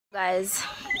Guys,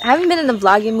 I haven't been in the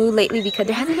vlogging mood lately because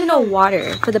there hasn't been no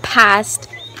water for the past,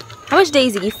 how much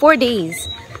days, Iggy? 4 days.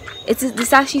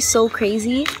 It's actually so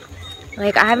crazy.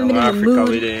 Like, I haven't been in the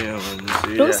mood.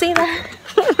 Don't say that.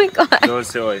 Oh my god. Don't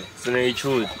say it. It's not the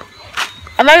truth.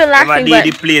 I'm not even laughing, but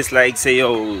the place like say,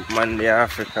 yo, Monday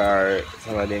Africa or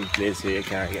some of them places where you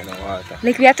can't get no water.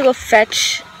 Like, we have to go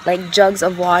fetch like jugs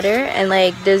of water, and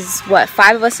like there's what,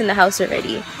 5 of us in the house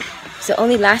already. So it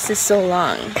only lasts so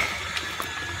long.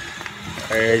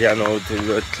 I know to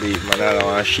go sleep, man. I don't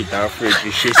want to shit and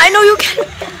fridge shit. I know you can.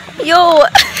 Yo,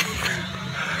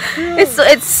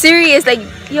 it's serious. Like,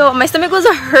 yo, my stomach was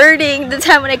hurting the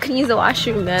time when I couldn't use the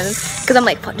washroom, man. Cause I'm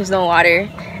like, fuck, there's no water.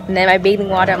 And then my bathing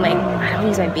water, I'm like, I don't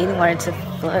use my bathing water to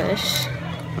flush.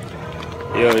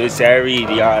 Yo, it's a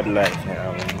really hard life,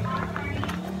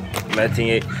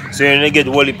 nothing. So you're gonna get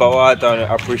a whole heap of water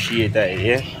and appreciate that,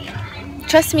 yeah?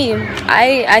 Trust me,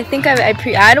 I think I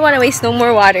don't want to waste no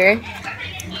more water.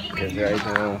 Right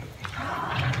now.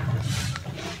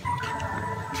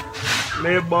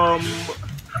 Me bomb.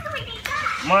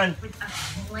 Man.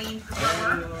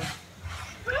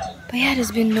 But yeah, there's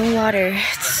been no water.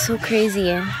 It's so crazy.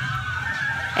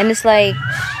 And it's like,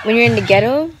 when you're in the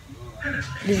ghetto,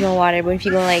 there's no water. But if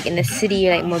you go like in the city,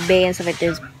 like Mobay and stuff, like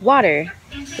there's water.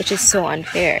 Which is so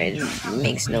unfair. It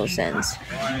makes no sense.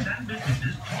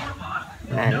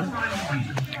 Man.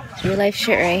 It's real life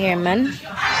shit right here, man.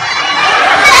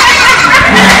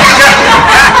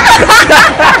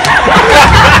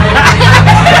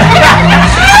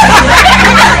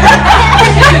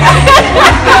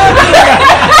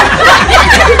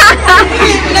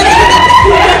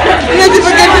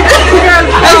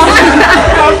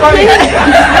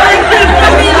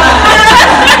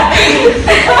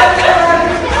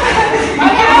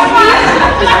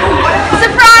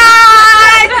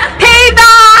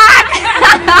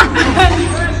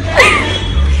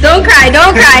 Don't cry.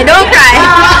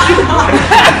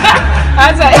 Are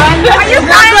you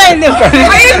crying?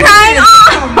 Are you crying? Oh!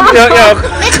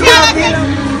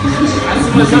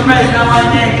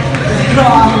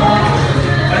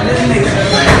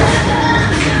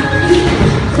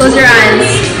 Close your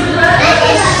eyes.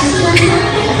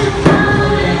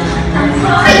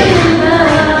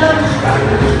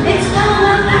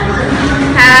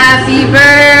 Happy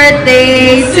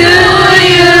birthday to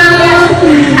you.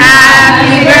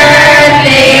 Happy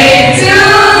birthday to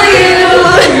you.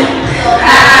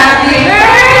 Happy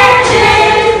birthday,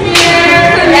 dear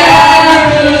Gabby.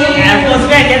 Happy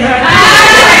birthday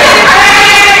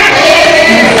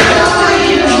to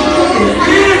you.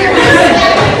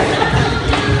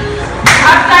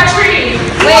 Up that tree.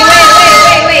 Wait.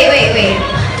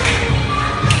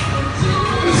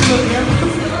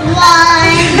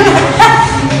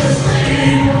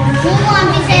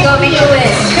 Go make a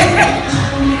wish.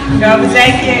 Go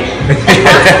thank you.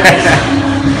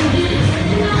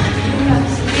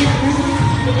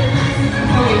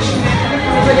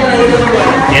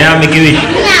 Yeah, make a wish.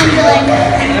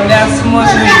 That's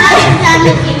most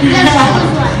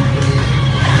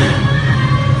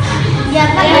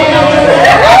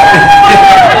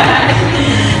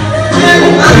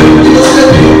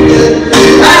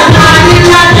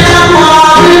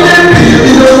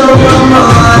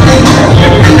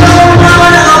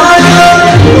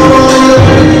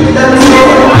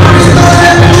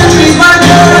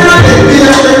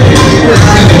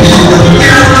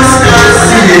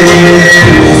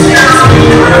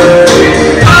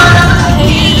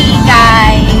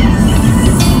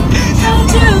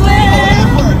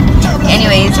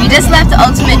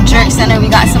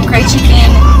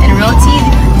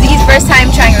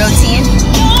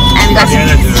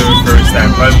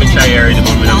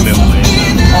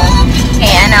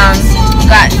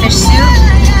got fish soup.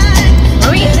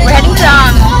 We're heading to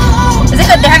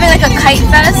they're having like a kite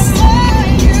fest.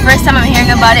 First time I'm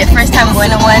hearing about it, first time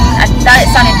going to one. I thought it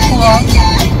sounded cool,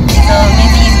 so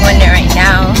maybe he's going there right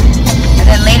now. And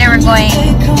then later we're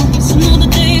going,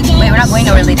 wait, we're not going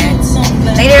nowhere later.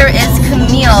 Later is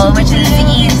Camille, which is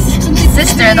Ziggy's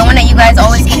sister, the one that you guys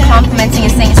always keep complimenting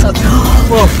and saying so.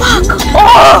 Oh fuck!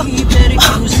 Oh!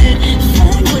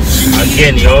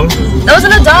 Again, yo. That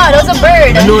wasn't a dog, that was a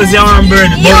bird. I know it's your arm bird.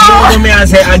 Yo! Don't me I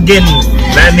say again.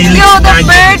 Let me yo, the again.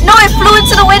 Bird, no, it flew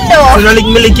into the window. So don't lick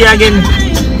me lick you again.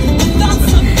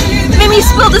 It made me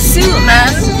spill the soup, man.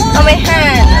 On my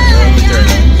hand.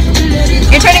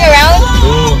 You're turning around?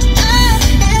 Oh.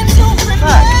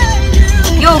 Fuck.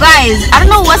 Yo, guys, I don't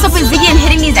know what's up with Ziggy and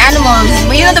hitting these animals.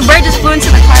 But you know the bird just flew into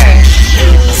the car.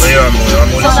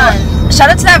 Hold on. Shout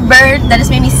out to that bird that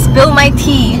just made me spill my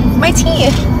tea. My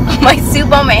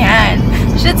soup on my hand.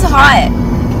 Shit's hot.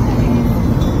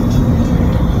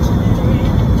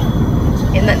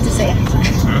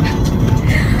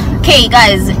 Okay,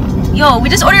 guys. Yo, we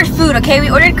just ordered food, okay?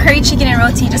 We ordered curry chicken and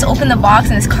roti. Just open the box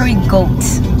and it's curry goat.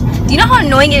 Do you know how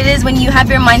annoying it is when you have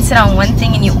your mind set on one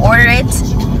thing and you order it,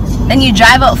 then you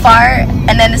drive out far,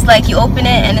 and then it's like you open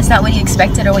it and it's not what you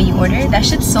expected or what you ordered? That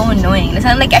shit's so annoying. It's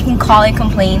not like I can call and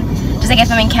complain. Just like if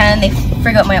I'm in Canada and they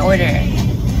forgot my order.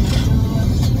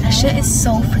 That shit is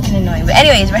so freaking annoying. But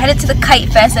anyways, we're headed to the Kite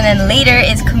Fest, and then later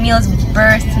is Camille's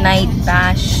birth night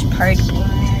bash party.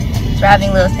 So we're having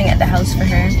a little thing at the house for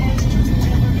her.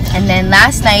 And then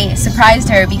last night surprised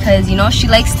her because, you know, she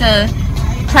likes to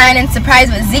plan and surprise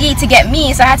with Ziggy to get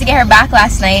me, so I had to get her back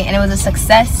last night, and it was a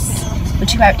success,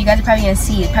 which you guys are probably gonna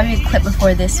see. It'll probably be a clip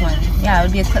before this one. Yeah, it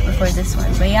would be a clip before this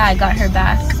one. But yeah, I got her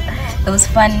back. It was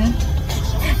fun,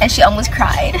 and she almost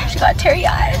cried. She got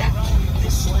teary-eyed.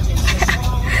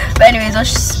 But anyways,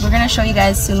 we're gonna show you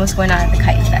guys soon what's going on at the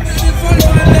Kite Fest.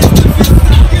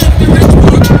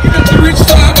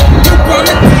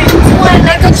 What?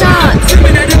 Like a chance.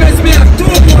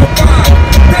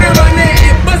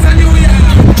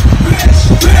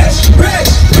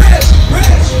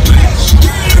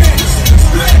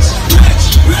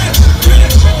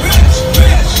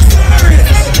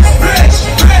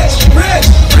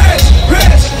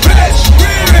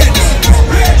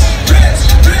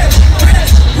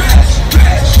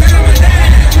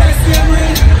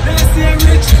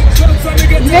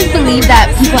 You guys believe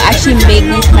that people actually make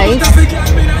these kites?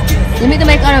 They make them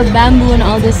like out of bamboo and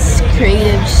all this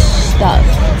creative stuff.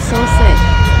 It's so sick.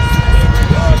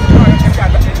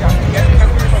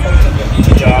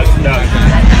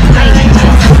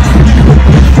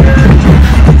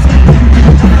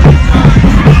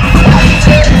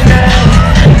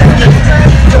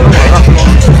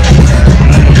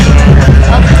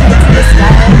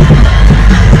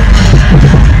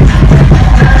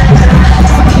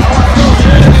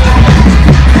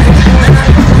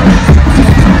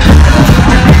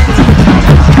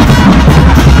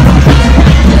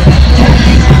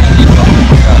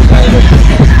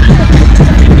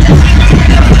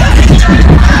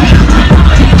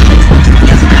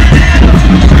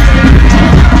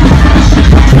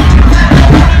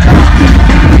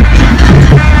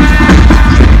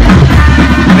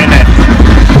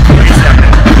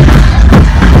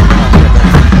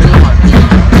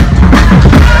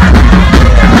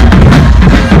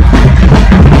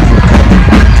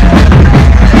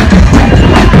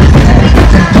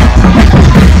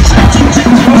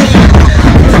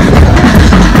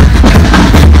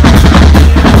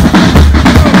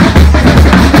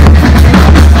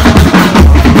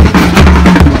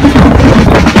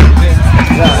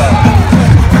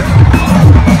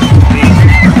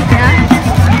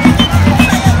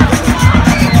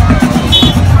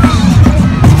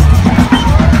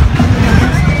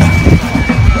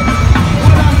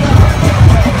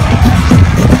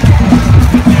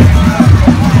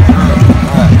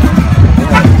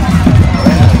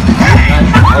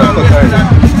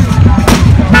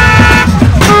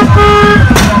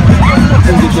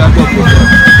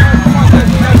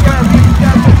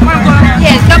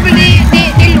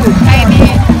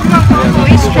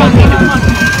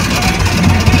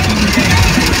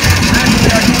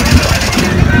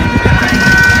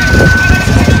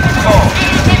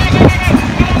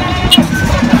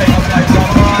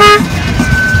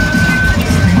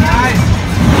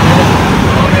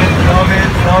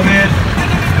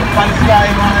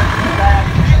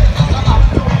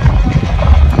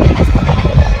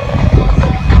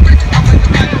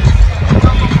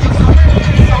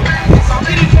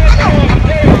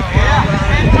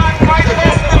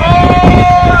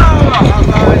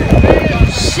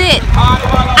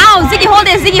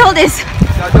 Ziggy, hold this.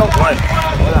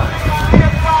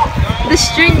 The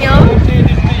string, yo.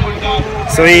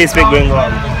 So he is going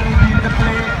on.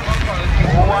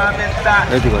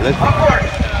 Let's go, let's go.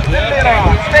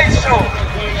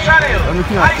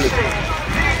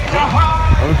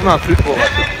 I'm not flip over.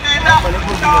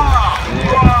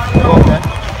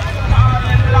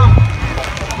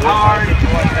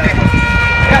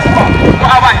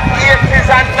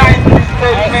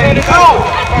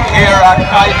 Here at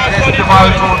Kite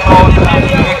Festival 2016.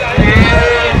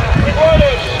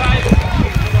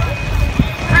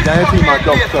 Can you see my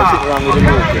dog sitting around with the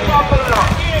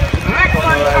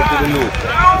loop?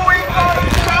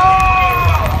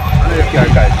 Let's go,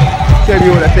 guys. Tell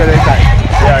you what I tell you, guys.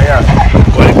 Yeah.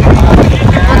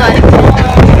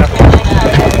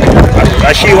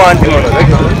 What she want to?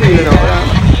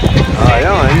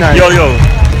 Yo.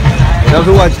 You have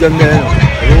to watch them there.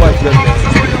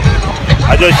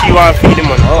 I just she want to feed him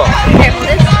on. Oh. Careful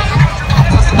this.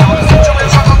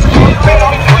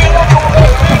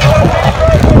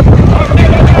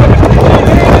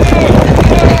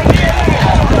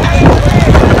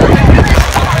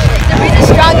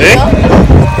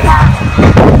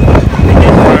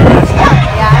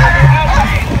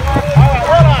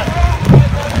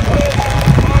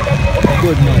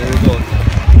 good man, you go.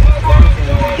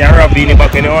 Can't wrap in the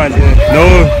back when you want. No,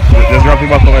 just wrap it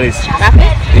back over this. Wrap it?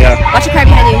 Yeah. Watch your car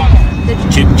behind you.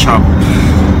 Chip chop.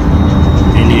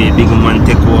 Anyway, big man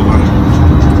take over.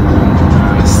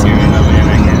 Steering up in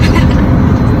again.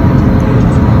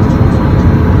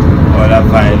 All the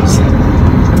vibes.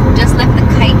 Just left the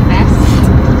Kite Fest.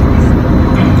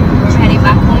 We're heading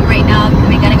back home right now because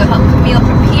we gotta go help Camille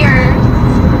prepare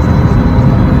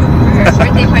for her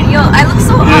birthday party. Yo, I look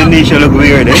so You need to look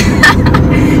weird, eh?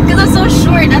 because I'm so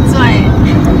short, that's why.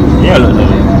 Yeah, look at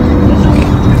it.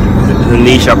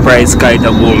 Nisha prize kite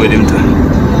a go with him too.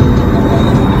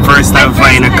 First time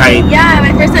flying a kite. Yeah,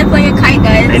 my first time flying a kite,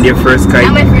 guys. And your first kite?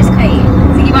 Not my first kite.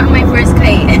 Ziggy bought my first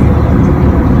kite.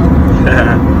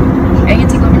 Are you gonna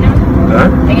take over now? Huh?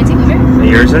 Are you gonna take over?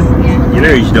 Yours? Yeah. You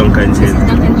know reach Duncan's This here. is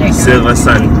Duncan's right now. Silver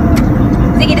Sun.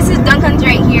 Ziggy, this is Duncan's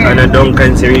right here. And a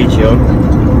Duncan's reach, yo.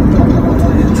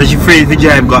 So she afraid to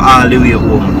drive go all the way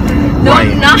home. No, Why?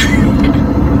 I'm not.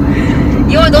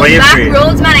 Yo, those Why you back afraid?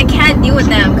 roads, man, I can't deal with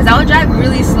them because I will drive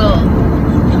really slow.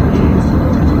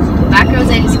 Back roads,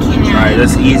 I just can't. Alright,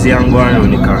 just easy and go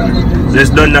around the corner.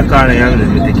 Just down the corner, yeah, let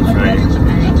me take it from here.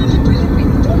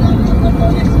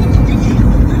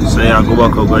 So yeah, go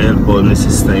back and go help out my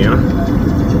sister, you know.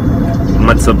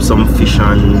 Mats up some fish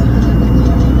and...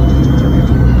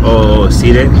 Oh,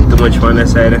 see there? Too much on that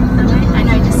side there? I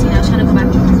know, I just seen it. I was trying to go back.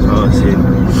 Oh, see.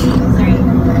 Sorry.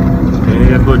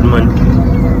 Yeah, good man.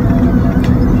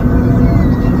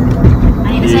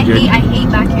 I hate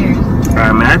back here.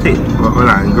 I think, hold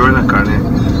on, go in the corner.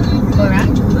 Go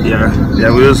around?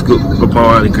 Yeah, we just go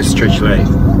power like a stretch line.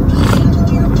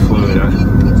 Follow that.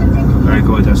 Alright,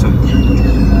 go just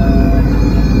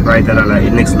right at the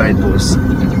light, next light post.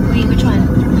 Wait, which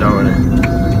one? That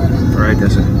one. Right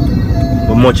that's it.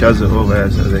 But much as over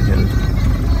as I can.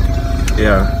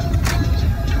 Yeah.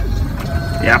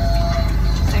 Yep.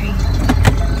 Sorry.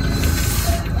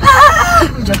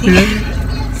 I'm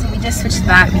joking. So we just switched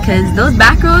back because those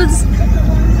back roads,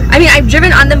 I mean, I've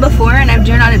driven on them before and I've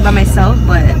driven on it by myself,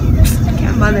 but I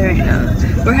can't bother right now.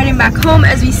 We're heading back home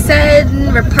as we said.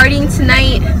 We're partying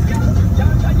tonight.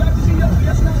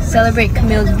 Celebrate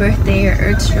Camille's birthday or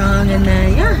Earth Strong, and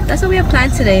then yeah, that's what we have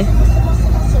planned today.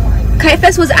 Kite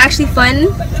Fest was actually fun.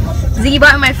 Ziggy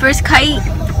bought my first kite.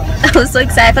 I was so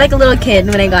excited. I felt like a little kid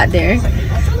when I got there,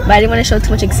 but I didn't want to show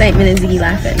too much excitement and Ziggy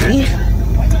laughed at me.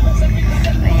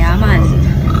 But yeah, man.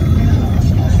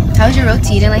 How was your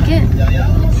roti? You didn't like it?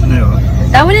 No.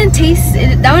 That one didn't taste.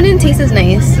 That one didn't taste as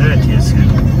nice. Yeah, it is good.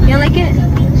 You don't like it?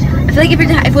 I feel like if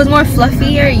it was more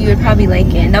fluffier, you would probably like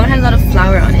it. And that one had a lot of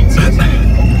flour on it. So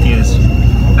Yes.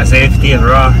 I say if it's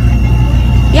raw.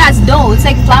 yeah, it's dough. It's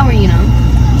like flour, you know.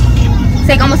 It's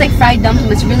like almost like fried dumpling,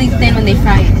 but it's really thin when they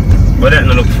fry it. But that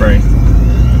don't look fried.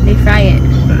 They fry it.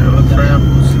 That don't look fried.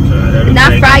 That look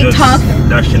Not like fried just tough.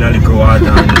 dash in a little water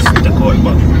and just take out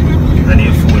back. And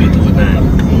then fold it all time.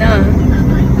 No.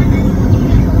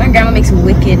 My grandma makes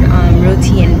wicked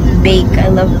roti and bake. I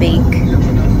love bake.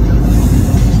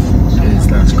 It's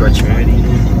not scratch ready.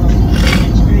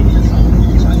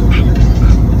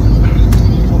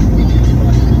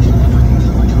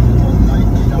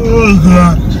 Oh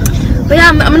god. But yeah,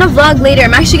 I'm gonna vlog later.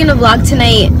 I'm actually gonna vlog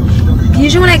tonight.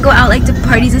 Usually when I go out like to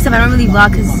parties and stuff, I don't really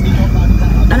vlog because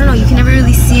I don't know, you can never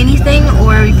really see anything,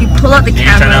 or if you pull out the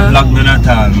camera.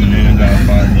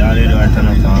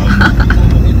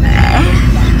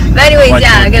 But anyways,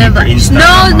 yeah, I'm gonna vlog.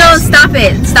 No, stop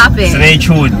it. Stop it. It's not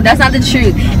true. That's not the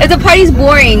truth. If the party's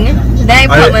boring, then I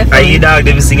pull out my phone. I hear dog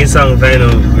them singing song, I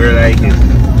know girl like it.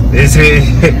 It's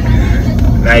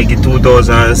like a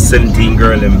 2017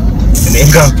 girl them. And they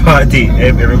got party.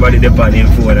 Everybody they on their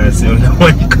phone and say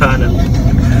one corner.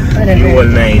 Whatever. The whole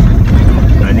night.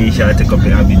 And they shall take up the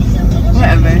habit.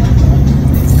 Whatever.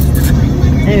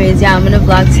 Anyways, yeah, I'm gonna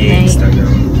vlog tonight.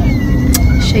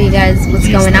 Show you guys what's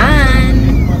going on.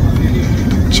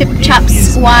 Chip Chop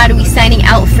Squad, we signing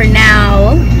out for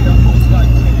now.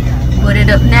 Put it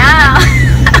up now.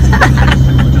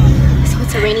 So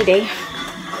it's a rainy day.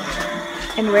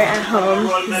 And we're at home.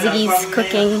 Ziggy's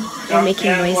cooking and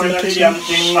making noise in the kitchen.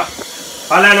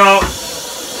 Hello,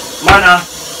 mana,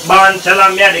 man, tell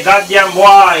him yeah, the goddamn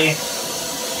boy.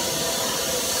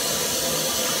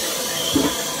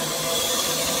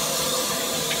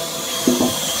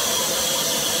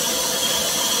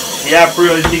 Yeah,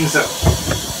 pretty things so.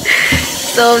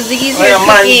 So Ziggy's here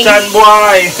cooking.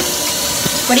 Boy.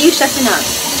 What are you chefing up?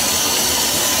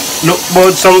 Look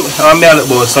about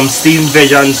some steamed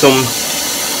veg and some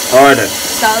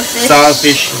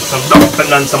saltfish, some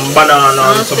dumpling and some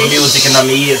banana and some music in my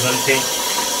ears and things.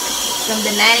 Some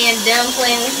banana and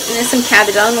dumplings, and then some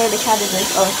cabbage. I don't know where the cabbage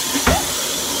is. Oh,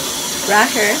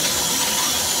 Rocker.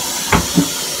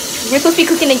 We're supposed to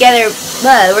be cooking together.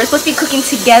 We're supposed to be cooking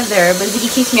together, but Ziggy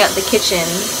keeps me out the kitchen.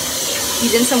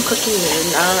 He's in some cooking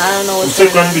mood. I don't know what's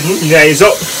going on. Guys,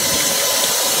 up.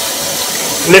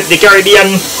 Lift the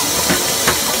Caribbean.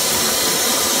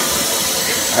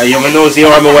 You know, see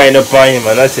how I'm winding up on him,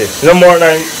 man. That's it. No more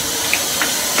than.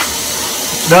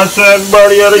 That's it,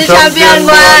 buddy. You're the champion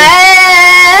boy.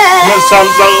 The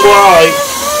Samsung boy.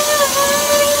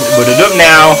 Put it up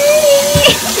now.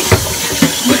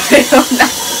 Put it up now.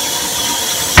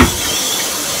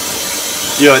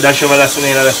 Yo, that's your lesson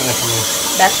in for me.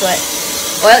 That's what.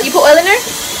 Oil? You put oil in there?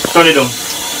 Turn it on.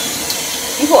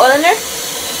 You put oil in there?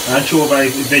 I'm sure by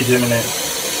veg in a minute. Is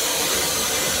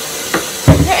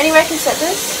there anywhere I can set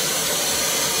this?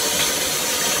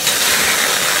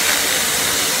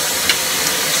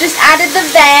 Just added the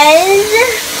veg.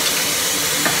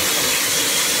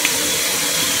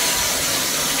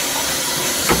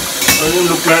 Doesn't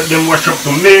look like them wash up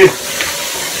to me.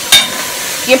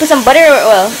 You put some butter or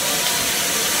oil?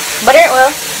 Butter or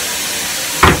oil?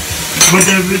 But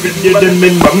they didn't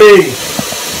remember me.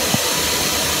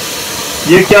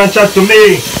 You can't chat to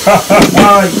me.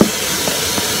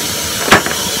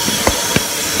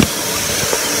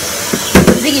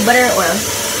 Ziggy, butter or oil?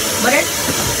 Butter?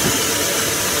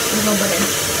 There's no butter.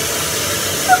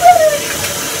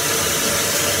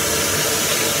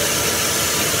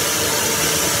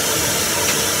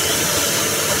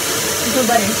 There's no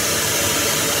butter.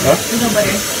 Huh? There's no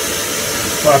butter.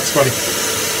 That's funny.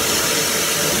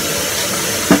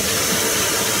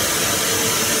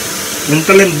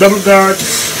 Tell him double guard,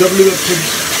 double weapon.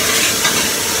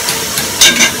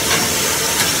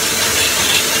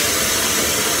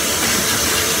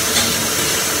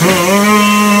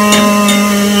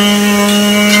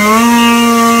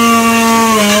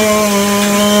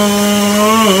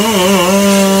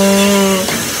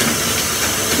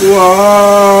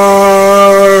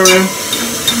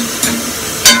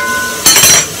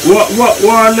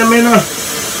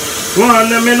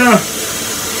 One minute.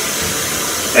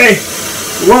 Hey,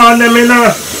 1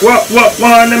 minute. What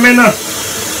 1 minute.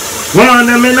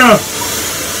 1 minute.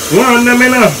 1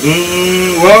 minute.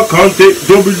 Can't take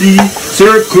double D.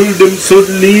 Circle them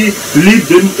suddenly.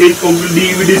 Leave them in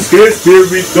ugly with this case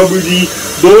spirit double D.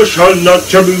 Thou shall not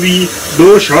trouble me.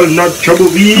 Thou shall not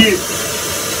trouble me.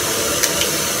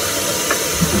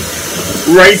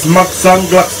 Rice, max, and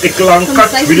glocks, eckle, and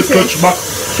cut with the clutch back.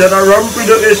 Should I run with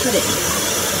the S?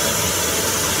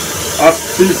 I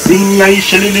still sing like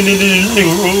Shelly,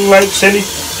 like Shelly.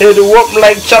 Head up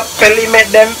like chop belly, make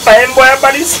them fine boy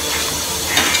bodies.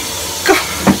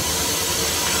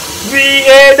 We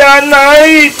had a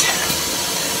night.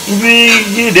 We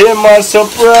give them a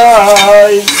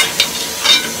surprise.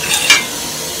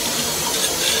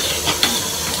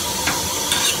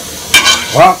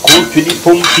 Walk out to the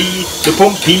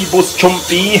pumpy bus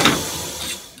chumpy.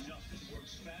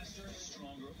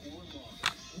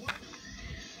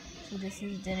 So this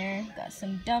is dinner. Got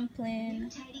some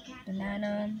dumpling,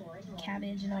 banana,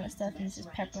 cabbage, and all that stuff. And this is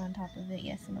pepper on top of it.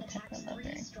 Yes, I'm a pepper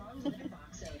lover.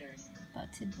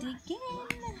 About to dig in.